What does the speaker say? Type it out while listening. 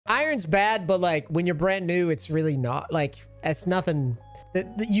iron's bad, but like when you're brand new, it's really not. Like, it's nothing.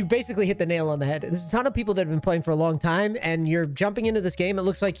 You basically hit the nail on the head. There's a ton of people that have been playing for a long time, and you're jumping into this game. It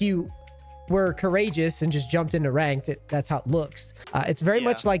looks like you were courageous and just jumped into ranked. That's how it looks. It's very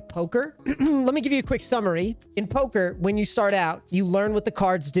much like poker. Let me give you a quick summary. In poker, when you start out, you learn what the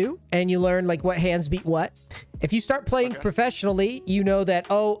cards do, and you learn like what hands beat what. If you start playing professionally, you know that,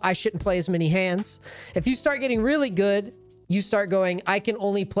 oh, I shouldn't play as many hands. If you start getting really good, you start going, I can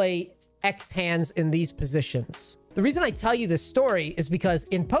only play X hands in these positions. The reason I tell you this story is because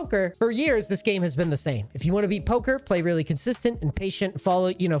in poker, for years, this game has been the same. If you want to beat poker, play really consistent and patient,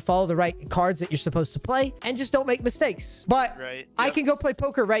 follow the right cards that you're supposed to play, and just don't make mistakes. But I can go play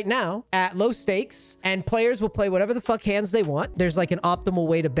poker right now at low stakes, and players will play whatever the fuck hands they want. There's like an optimal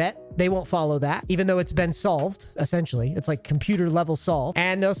way to bet. They won't follow that, even though it's been solved, essentially. It's like computer level solved.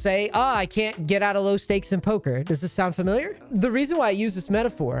 And they'll say, oh, I can't get out of low stakes in poker. Does this sound familiar? The reason why I use this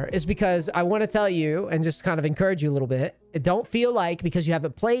metaphor is because I want to tell you and just kind of encourage you a little bit. Don't feel like because you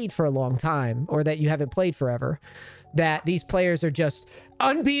haven't played for a long time or that you haven't played forever, that these players are just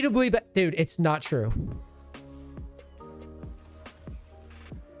unbeatably bad. Dude, it's not true.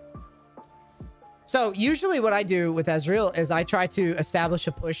 So usually what I do with Ezreal is I try to establish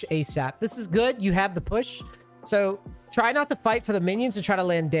a push ASAP. This is good. You have the push. So try not to fight for the minions and try to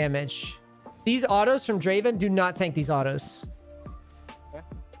land damage. These autos from Draven do not tank these autos. Okay.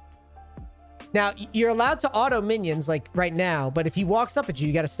 Now, you're allowed to auto minions like right now, but if he walks up at you,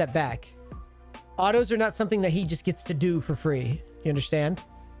 you got to step back. Autos are not something that he just gets to do for free. You understand?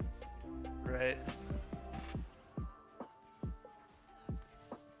 Right.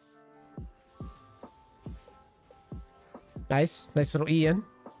 Nice little Ian.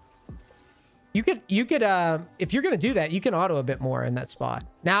 You could if you're gonna do that, you can auto a bit more in that spot.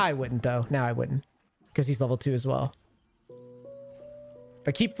 Now I wouldn't though. Now I wouldn't, because he's level 2 as well.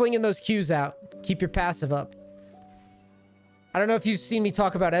 But keep flinging those Qs out. Keep your passive up. I don't know if you've seen me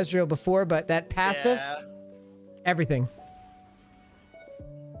talk about Ezreal before, but that passive, everything.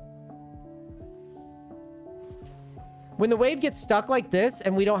 When the wave gets stuck like this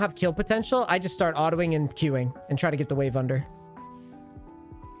and we don't have kill potential, I just start autoing and queuing and try to get the wave under.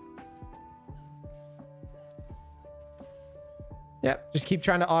 Yep, just keep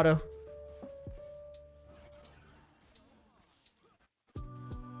trying to auto.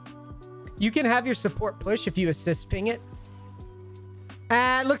 You can have your support push if you assist ping it.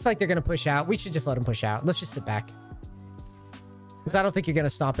 It looks like they're going to push out. We should just let them push out. Let's just sit back. Because I don't think you're going to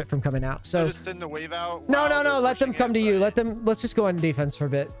stop it from coming out. So just thin the wave out. No. Let them come to you. Let's just go on defense for a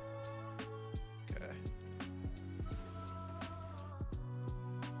bit. Okay.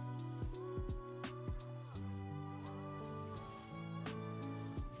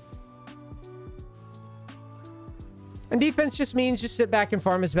 And defense just means just sit back and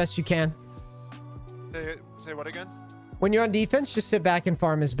farm as best you can. Say what again? When you're on defense, just sit back and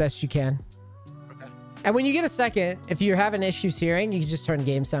farm as best you can. And when you get a second, if you're having issues hearing, you can just turn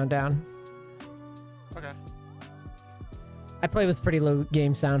game sound down. Okay. I play with pretty low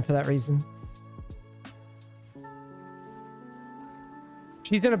game sound for that reason.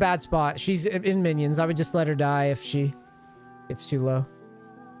 She's in a bad spot. She's in minions. I would just let her die if she gets too low.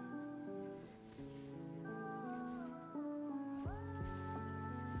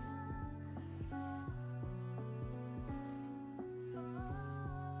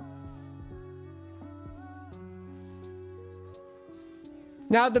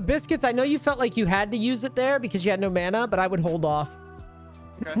 Now, the biscuits, I know you felt like you had to use it there because you had no mana, but I would hold off.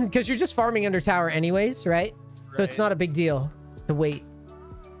 Okay. Because you're just farming under tower anyways, right? So it's not a big deal to wait.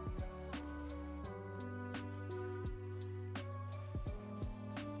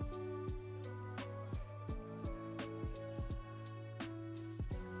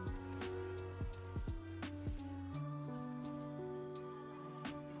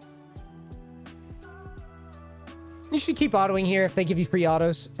 You should keep autoing here if they give you free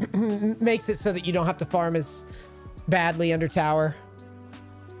autos. Makes it so that you don't have to farm as badly under tower.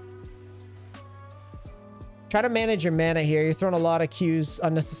 Try to manage your mana here. You're throwing a lot of Qs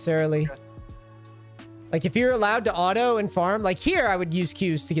unnecessarily. Okay. Like if you're allowed to auto and farm, like here I would use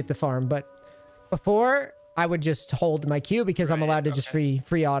Qs to get the farm, but before I would just hold my Q because I'm allowed to just free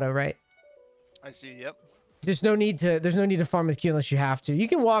auto, right? I see, yep. There's no need to farm with Q unless you have to. You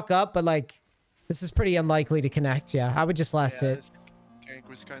can walk up, but like this is pretty unlikely to connect. Yeah, I would just last hit. This gank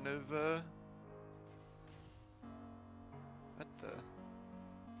was kind of what the?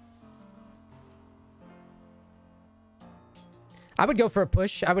 I would go for a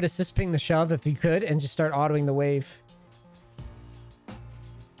push. I would assist ping the shove if you could and just start autoing the wave.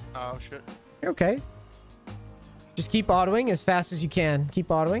 Oh shit. You're okay. Just keep autoing as fast as you can. Keep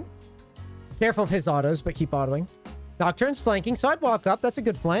autoing. Careful of his autos, but keep autoing. Nocturne's flanking, so I'd walk up. That's a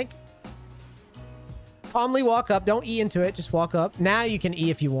good flank. Calmly walk up. Don't E into it. Just walk up. Now you can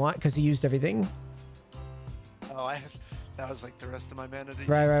E if you want, because he used everything. Oh, that was like the rest of my mana.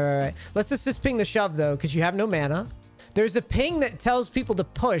 Right. Let's assist ping the shove, though, because you have no mana. There's a ping that tells people to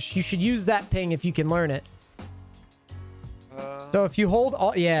push. You should use that ping if you can learn it. So if you hold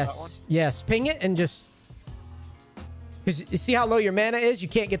all... Yes. Yes. Ping it and just... Because you see how low your mana is? You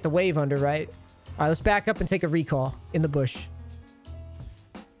can't get the wave under, right? All right, let's back up and take a recall in the bush.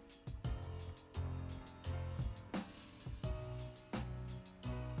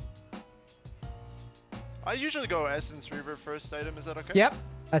 I usually go Essence Reaver first item. Is that okay? Yep.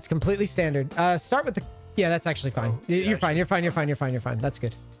 That's completely standard. Start with the... Yeah, that's actually fine. Oh, yeah, You're fine. That's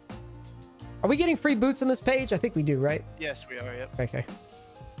good. Are we getting free boots on this page? I think we do, right? Yes, we are. Yep. Okay.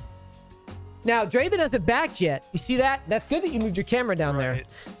 Now, Draven hasn't backed yet. You see that? That's good that you moved your camera down there.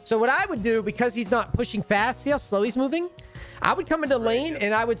 So what I would do, because he's not pushing fast, see how slow he's moving? I would come into lane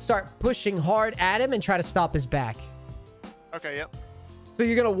and I would start pushing hard at him and try to stop his back. Okay, yep. So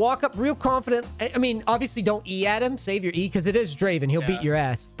you're going to walk up real confident. I mean, obviously don't E at him. Save your E because it is Draven. He'll beat your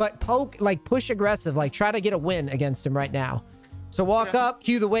ass. But poke, like push aggressive. Like try to get a win against him right now. So walk up,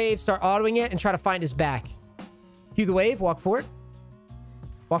 cue the wave, start autoing it, and try to find his back. Cue the wave, walk forward.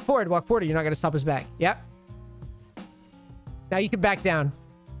 Walk forward. You're not going to stop his back. Yep. Now you can back down.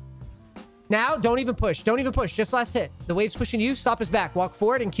 Now, don't even push. Just last hit. The wave's pushing you. Stop his back. Walk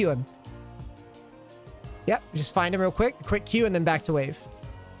forward and cue him. Yep. Just find him real quick. Quick cue and then back to wave.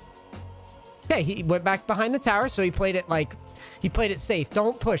 Okay. He went back behind the tower, so he played it like... He played it safe.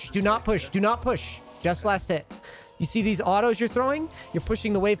 Don't push. Do not push. Just last hit. You see these autos you're throwing? You're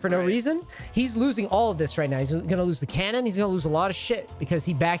pushing the wave for no reason. He's losing all of this right now. He's going to lose the cannon. He's going to lose a lot of shit because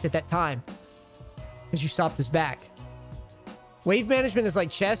he backed at that time. Because you stopped his back. Wave management is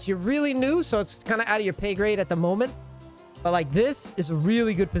like chess. You're really new, so it's kind of out of your pay grade at the moment. But like this is a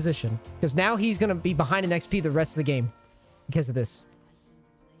really good position. Because now he's going to be behind an XP the rest of the game. Because of this.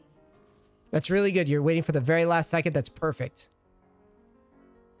 That's really good. You're waiting for the very last second. That's perfect.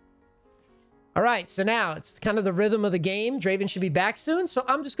 All right, so now it's kind of the rhythm of the game. Draven should be back soon, so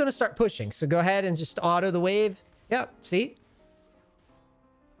I'm just going to start pushing. So go ahead and just auto the wave. Yep, see?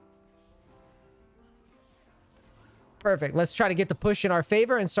 Perfect. Let's try to get the push in our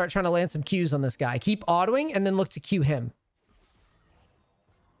favor and start trying to land some Qs on this guy. Keep autoing and then look to Q him.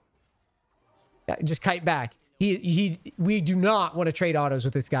 Yeah, just kite back. We do not want to trade autos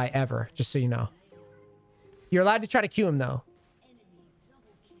with this guy ever, just so you know. You're allowed to try to Q him, though.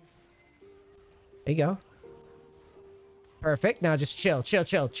 There you go. Perfect. Now just chill.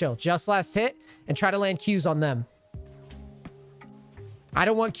 Just last hit and try to land Qs on them. I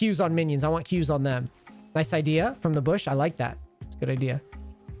don't want Qs on minions. I want Qs on them. Nice idea from the bush. I like that. It's a good idea.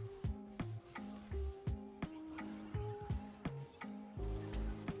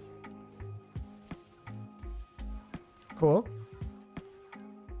 Cool.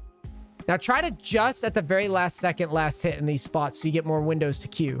 Now try to just at the very last second, last hit in these spots so you get more windows to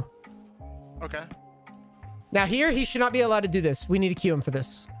queue. Okay. Now here, he should not be allowed to do this. We need to queue him for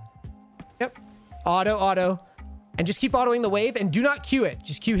this. Yep. Auto. And just keep autoing the wave and do not queue it.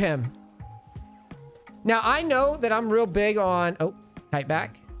 Just queue him. Now, I know that I'm real big on... Oh, kite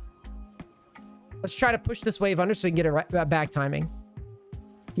back. Let's try to push this wave under so we can get it right back timing.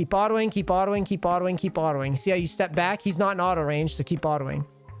 Keep autoing. See how you step back? He's not in auto range, so keep autoing.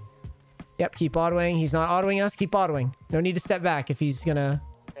 Yep, keep autoing. He's not autoing us. Keep autoing. No need to step back if he's gonna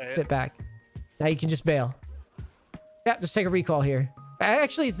step back. Now you can just bail. Yeah, just take a recall here.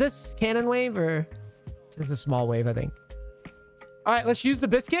 Actually, is this cannon wave or... This is a small wave, I think. All right, let's use the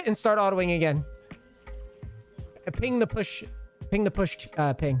biscuit and start autoing again. Ping the push. Ping. Yeah,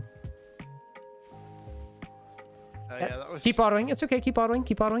 that was... Keep autoing. It's okay. Keep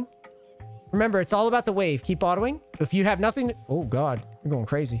autoing. Remember, it's all about the wave. Keep autoing. If you have nothing to... Oh, God. You're going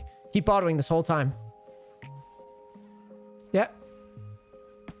crazy. Keep autoing this whole time. Yep.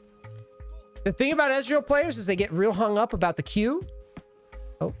 The thing about Ezreal players is they get real hung up about the Q.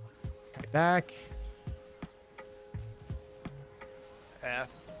 Oh. Kite back. Yeah.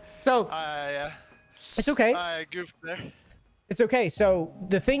 So... yeah. It's okay. I goofed there. It's okay. So,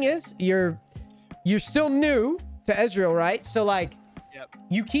 the thing is, you're still new to Ezreal, right? So, like... Yep.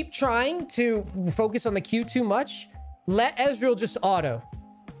 You keep trying to focus on the Q too much. Let Ezreal just auto.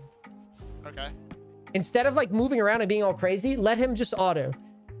 Okay. Instead of like moving around and being all crazy, let him just auto.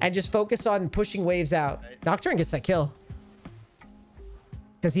 And just focus on pushing waves out. Right. Nocturne gets that kill.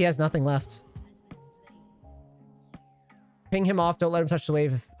 Because he has nothing left. Ping him off. Don't let him touch the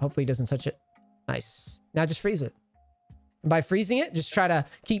wave. Hopefully he doesn't touch it. Nice. Now just freeze it. And by freezing it, just try to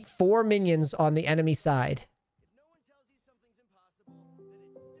keep 4 minions on the enemy side.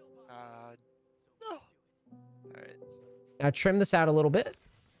 No. Alright. Now trim this out a little bit.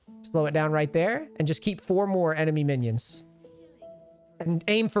 Slow it down right there. And just keep 4 more enemy minions. And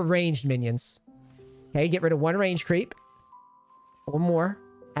aim for ranged minions. Okay, get rid of 1 range creep. 1 more.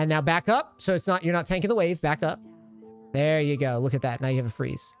 And now back up. So it's not, you're not tanking the wave. Back up. There you go. Look at that. Now you have a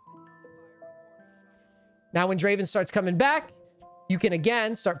freeze. Now when Draven starts coming back, you can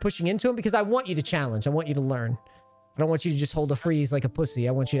again start pushing into him because I want you to challenge. I want you to learn. I don't want you to just hold a freeze like a pussy.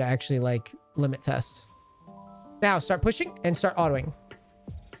 I want you to actually like limit test. Now start pushing and start autoing.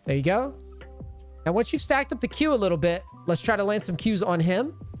 There you go. Now once you've stacked up the Q a little bit, let's try to land some Qs on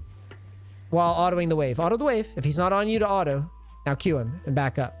him while autoing the wave. Auto the wave. If he's not on you to auto, now Q him and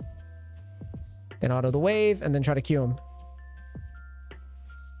back up. Then auto the wave and then try to Q him.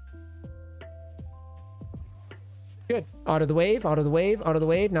 Good. Auto the wave, auto the wave, auto the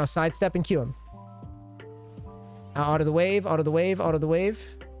wave. Now sidestep and Q him. Now auto the wave, auto the wave, auto the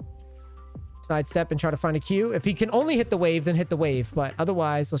wave. Sidestep and try to find a Q. If he can only hit the wave, then hit the wave. But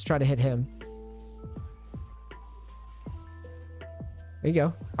otherwise, let's try to hit him. There you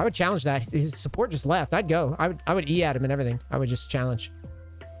go. I would challenge that. His support just left. I'd go. I would E at him and everything. I would just challenge.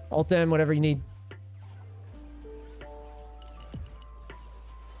 Ult him, whatever you need.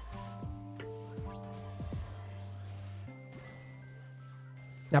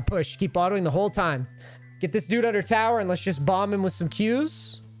 Now push. Keep autoing the whole time. Get this dude under tower and let's just bomb him with some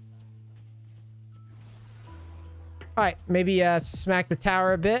Qs. Alright, maybe smack the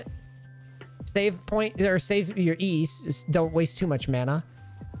tower a bit. Save point, or save your E's. Just don't waste too much mana.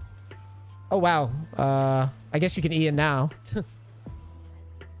 Oh, wow. I guess you can E in now.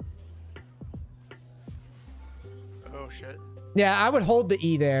 Oh, shit. Yeah, I would hold the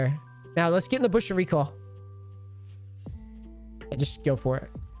E there. Now, let's get in the bush and recall. Yeah, just go for it.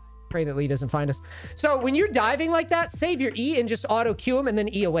 Pray that Lee doesn't find us. So, when you're diving like that, save your E and just auto Q him and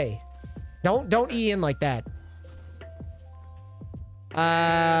then E away. Don't E in like that.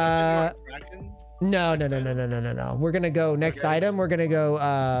 No. We're gonna go next item. We're gonna go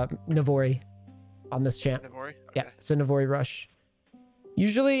Navori on this champ. Navori? Okay. Yeah, it's a Navori rush.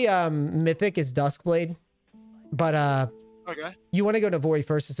 Usually Mythic is Duskblade, but okay. You want to go Navori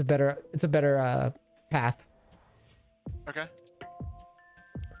first. It's a better path. Okay.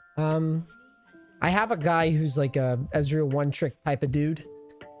 I have a guy who's like a Ezreal one trick type of dude,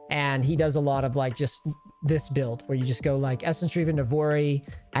 and he does a lot of like just this build where you just go like Essence Reaver, Navori,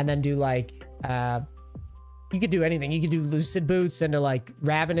 and then do like you could do anything. You could do Lucid Boots into like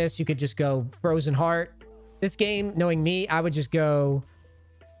Ravenous. You could just go Frozen Heart. This game, knowing me, I would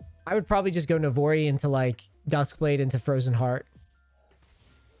probably just go Navori into like Duskblade into Frozen Heart.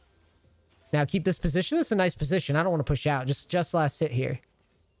 Now keep this position. This is a nice position. I don't want to push out. Just last hit here.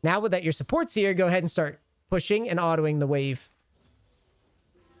 Now with that your support's here, go ahead and start pushing and autoing the wave.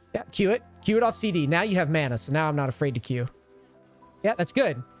 Yeah, Q it. Q it off CD. Now you have mana, so now I'm not afraid to Q. Yeah, that's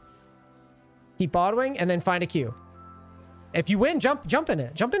good. Keep autoing and then find a Q. If you win, jump in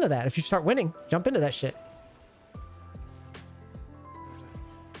it. Jump into that. If you start winning, jump into that shit.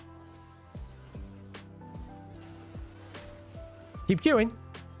 Keep queuing.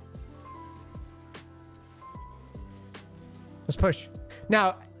 Let's push.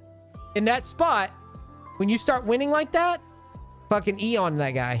 Now, in that spot, when you start winning like that, fucking E on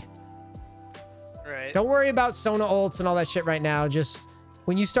that guy. Right. Don't worry about Sona ults and all that shit right now. Just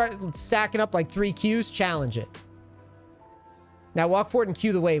when you start stacking up like 3 Qs, challenge it. Now walk forward and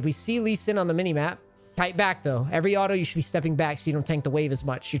Q the wave. We see Lee Sin on the minimap. Kite back though. Every auto you should be stepping back so you don't tank the wave as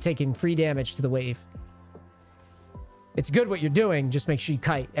much. You're taking free damage to the wave. It's good what you're doing. Just make sure you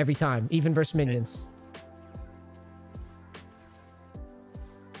kite every time, even versus minions.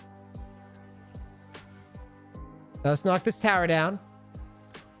 Now let's knock this tower down.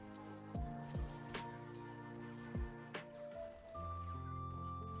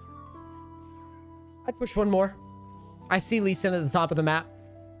 I'd push one more. I see Lee Sin at the top of the map.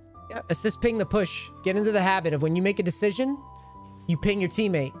 Yeah, assist ping the push. Get into the habit of when you make a decision, you ping your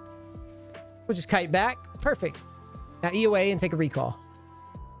teammate. We'll just kite back. Perfect. Now E away and take a recall.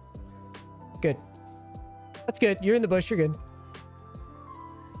 Good. That's good. You're in the bush. You're good.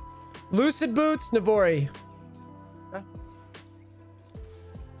 Lucid Boots, Navori.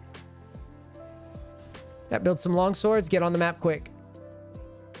 That builds some long swords. Get on the map quick.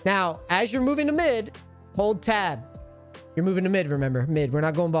 Now, as you're moving to mid, hold tab. You're moving to mid, remember. Mid. We're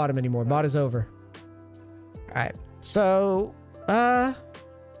not going bottom anymore. Bot is over. All right. So,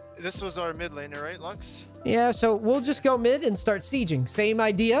 Is This was our mid laner, right, Lux? Yeah, so we'll just go mid and start sieging. Same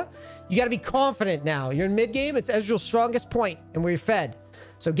idea. You got to be confident now. You're in mid game. It's Ezreal's strongest point, and we're fed.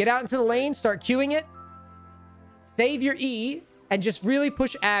 So get out into the lane, start queuing it. Save your E, and just really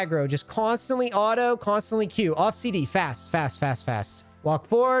push aggro. Just constantly auto, constantly Q. Off CD. Fast, fast, fast, fast. Walk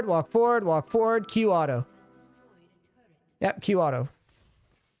forward, walk forward, walk forward. Q auto. Yep, Q auto.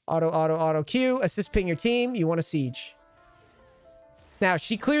 Auto, auto, auto Q. Assist ping your team. You want to siege. Now,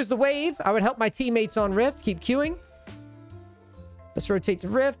 she clears the wave. I would help my teammates on Rift. Keep queuing. Let's rotate to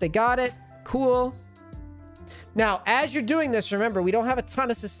Rift. They got it. Cool. Now, as you're doing this, remember, we don't have a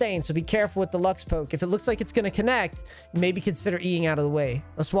ton of sustain, so be careful with the Lux poke. If it looks like it's going to connect, maybe consider Eing out of the way.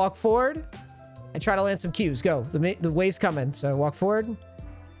 Let's walk forward and try to land some Qs. Go. The wave's coming, so walk forward.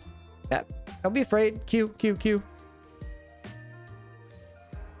 Yep. Don't be afraid. Q, Q, Q.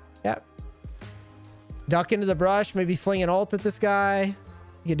 Yep. Duck into the brush. Maybe fling an ult at this guy.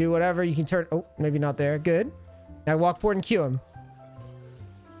 You can do whatever. You can turn... Oh, maybe not there. Good. Now walk forward and Q him.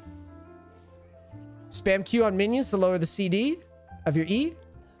 Spam Q on minions to lower the CD of your E.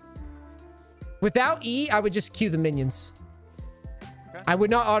 Without E, I would just Q the minions. Okay. I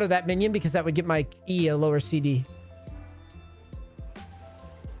would not auto that minion because that would give my E a lower CD.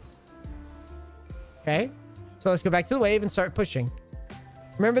 Okay. So let's go back to the wave and start pushing.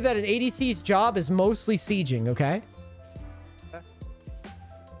 Remember that an ADC's job is mostly sieging, okay?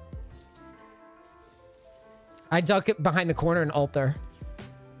 I duck it behind the corner and ult there.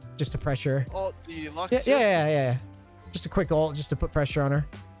 Just to pressure. Ult the Lux? Yeah. Just a quick ult just to put pressure on her.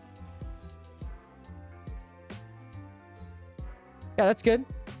 Yeah, that's good.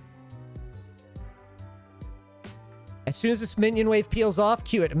 As soon as this minion wave peels off,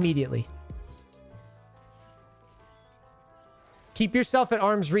 Q it immediately. Keep yourself at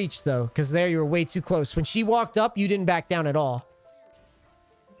arm's reach, though, because there you were way too close. When she walked up, you didn't back down at all.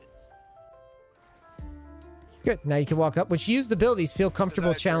 Good. Now you can walk up. When she used abilities, feel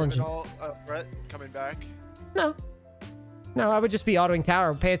comfortable challenging. Threat coming back? No. No, I would just be autoing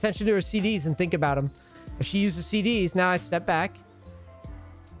tower. Pay attention to her CDs and think about them. If she uses CDs, now I'd step back.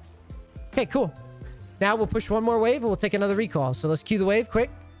 Okay, cool. Now we'll push one more wave and we'll take another recall. So let's cue the wave quick.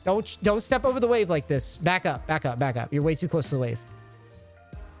 Don't step over the wave like this. Back up, back up, back up. You're way too close to the wave.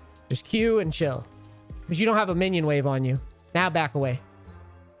 Just queue and chill. Because you don't have a minion wave on you. Now back away.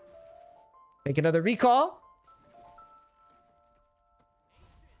 Take another recall.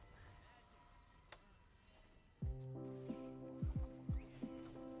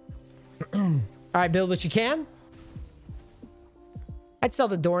 All right, build what you can. I'd sell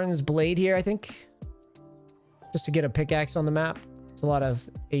the Doran's Blade here, I think. Just to get a pickaxe on the map. It's a lot of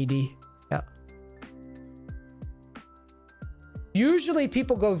AD. Yeah. Usually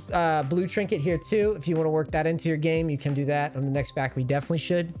people go blue trinket here too. If you want to work that into your game, you can do that. On the next back, we definitely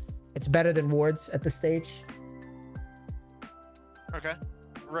should. It's better than wards at this stage. Okay.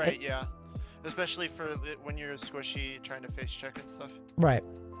 Right, yeah. Especially for when you're squishy, trying to face check and stuff. Right.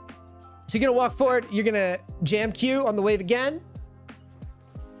 So you're going to walk forward. You're going to jam Q on the wave again.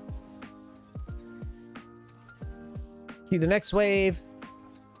 Q the next wave.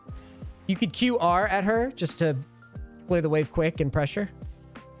 You could Q R at her just to clear the wave quick and pressure.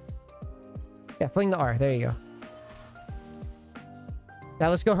 Yeah, fling the R. There you go. Now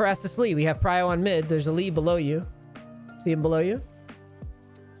let's go harass this Lee. We have Prio on mid. There's a Lee below you. See him below you?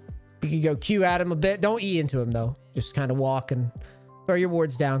 You can go Q at him a bit. Don't E into him, though. Just kind of walk and throw your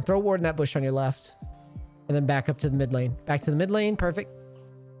wards down. Throw a ward in that bush on your left. And then back up to the mid lane. Back to the mid lane. Perfect.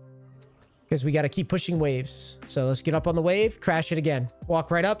 Because we got to keep pushing waves. So let's get up on the wave. Crash it again.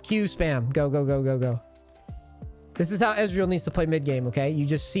 Walk right up. Q spam. Go, go, go, go, go. This is how Ezreal needs to play mid game, okay? You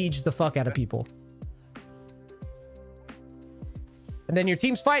just siege the fuck out of people. And then your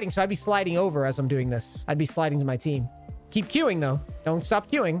team's fighting, so I'd be sliding over as I'm doing this. I'd be sliding to my team. Keep queuing, though. Don't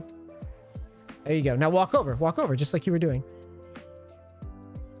stop queuing. There you go. Now walk over, just like you were doing.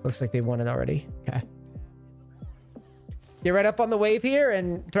 Looks like they won it already. Okay. Get right up on the wave here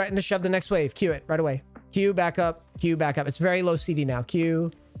and threaten to shove the next wave. Queue it right away. Queue, back up. Queue, back up. It's very low CD now.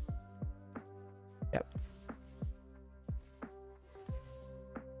 Queue. Yep.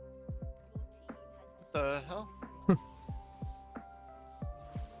 What the hell?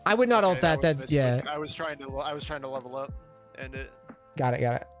 I would not ult that. Yeah. I was trying to level up, and it. Got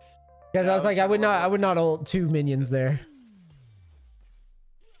it. Because I was like, I would not ult two minions there.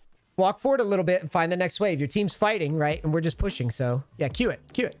 Walk forward a little bit and find the next wave. Your team's fighting, right? And we're just pushing. So yeah, queue it.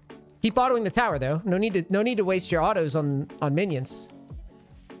 Keep autoing the tower though. No need to waste your autos on minions.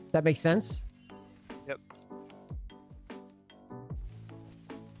 That makes sense. Yep.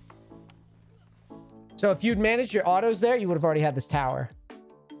 So if you'd managed your autos there, you would have already had this tower.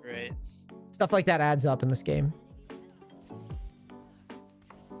 Right. Stuff like that adds up in this game.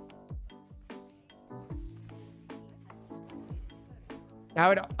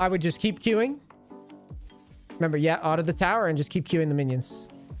 I would just keep queuing. Remember, yeah, auto the tower and just keep queuing the minions.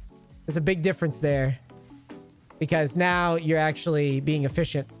 There's a big difference there. Because now you're actually being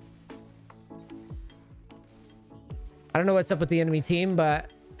efficient. I don't know what's up with the enemy team, but...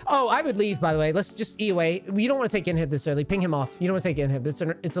 Oh, I would leave, by the way. Let's just E away. You don't want to take inhib this early. Ping him off. You don't want to take inhib.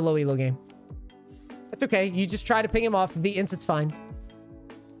 It's a low elo game. That's okay. You just try to ping him off. If he ints, it's fine.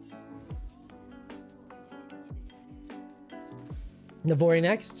 Navori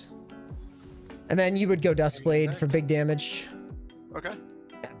next. And then you would go Duskblade for big damage. Okay.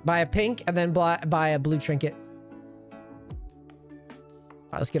 Buy a pink and then buy a blue trinket. All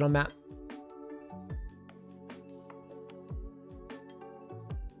right, let's get on map.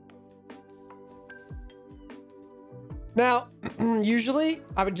 Now, usually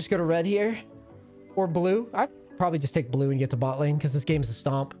I would just go to red here or blue. I'd probably just take blue and get to bot lane because this game's a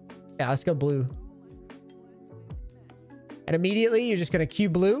stomp. Yeah, let's go blue. And immediately you're just going to Q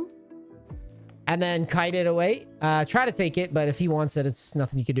blue and then kite it away. Try to take it, but if he wants it, it's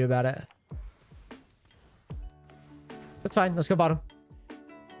nothing you can do about it. That's fine. Let's go bottom.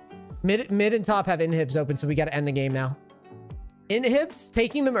 Mid and top have inhibs open, so we got to end the game now. Inhibs,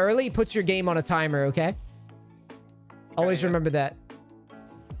 taking them early puts your game on a timer, okay? Always remember that.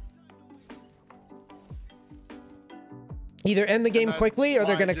 Either end the game quickly or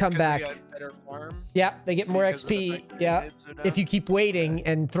they're going to come back. Yeah, they get more XP. Yeah. If you keep waiting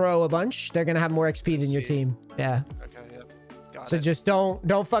and throw a bunch, they're going to have more XP than your team. Yeah. Okay, yeah. Got So it. just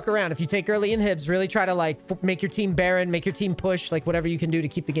don't fuck around. If you take early inhibs, really try to like make your team barren, make your team push, like whatever you can do to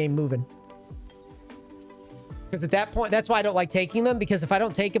keep the game moving. Because at that point, that's why I don't like taking them, because if I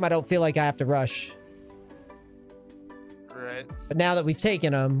don't take them, I don't feel like I have to rush. Right. But now that we've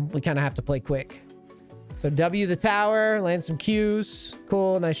taken them, we kind of have to play quick. So W the tower, land some Qs.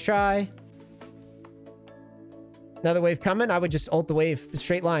 Cool, nice try. Another wave coming. I would just ult the wave.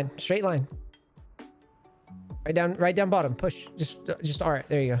 Straight line. Straight line. Right down bottom. Push. Just R it.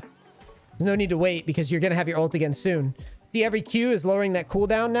 There you go. There's no need to wait because you're going to have your ult again soon. See, every Q is lowering that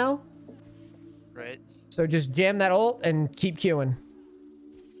cooldown now. Right. So just jam that ult and keep queuing.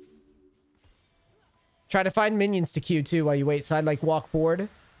 Try to find minions to queue too while you wait. So I'd like walk forward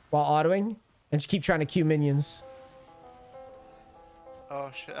while autoing and just keep trying to queue minions. Oh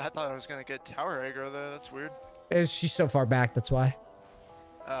shit! I thought I was gonna get tower aggro there. That's weird. She's so far back. That's why.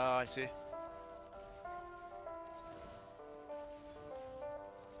 Oh, I see.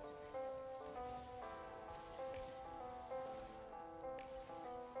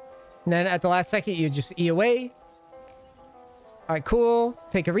 And then at the last second, you just E away. All right, cool.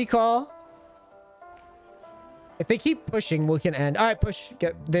 Take a recall. If they keep pushing, we can end. All right, push.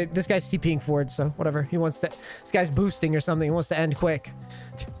 This guy's TPing forward, so whatever. He wants to... This guy's boosting or something. He wants to end quick.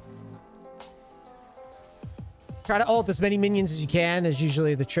 Try to ult as many minions as you can is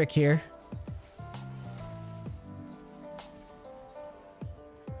usually the trick here.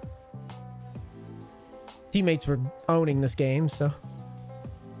 Teammates were owning this game, so...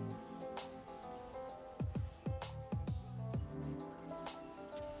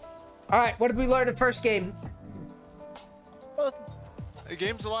 All right, what did we learn in first game? The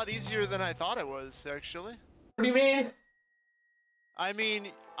game's a lot easier than I thought it was, actually. What do you mean? I mean,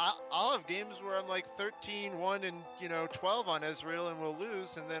 I'll have games where I'm like 13-1 and, you know, 12 on Ezreal and we'll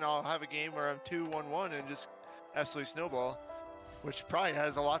lose, and then I'll have a game where I'm 2-1-1 and just absolutely snowball, which probably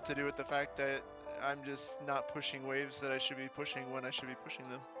has a lot to do with the fact that I'm just not pushing waves that I should be pushing when I should be pushing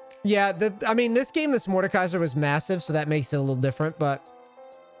them. Yeah, I mean, this game, this Mordekaiser was massive, so that makes it a little different, but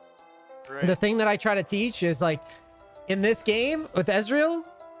right. The thing that I try to teach is like, in this game with Ezreal,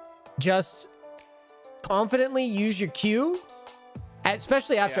 just confidently use your Q,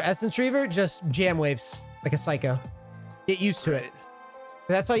 especially after Essence Reaver, just jam waves like a psycho. Get used to it.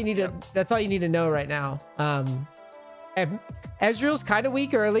 That's all you need to. That's all you need to know right now. Ezreal's kind of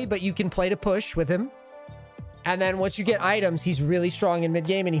weak early, but you can play to push with him. And then once you get items, he's really strong in mid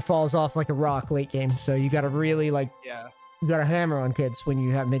game, and he falls off like a rock late game. So you got to really like, you got to hammer on kids when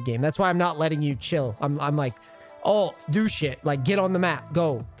you have mid game. That's why I'm not letting you chill. I'm like, ult, do shit, like get on the map,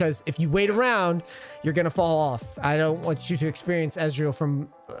 go. Because if you wait around, you're gonna fall off. I don't want you to experience Ezreal from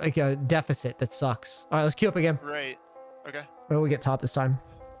like a deficit that sucks. All right, let's queue up again. Right. Okay. Well, we get top this time.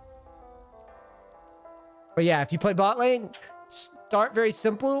 But yeah, if you play bot lane, start very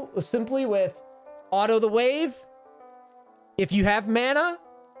simply with auto the wave. If you have mana,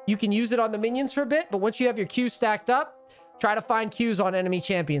 you can use it on the minions for a bit, but once you have your Q stacked up, try to find Qs on enemy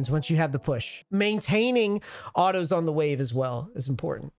champions once you have the push. Maintaining autos on the wave as well is important.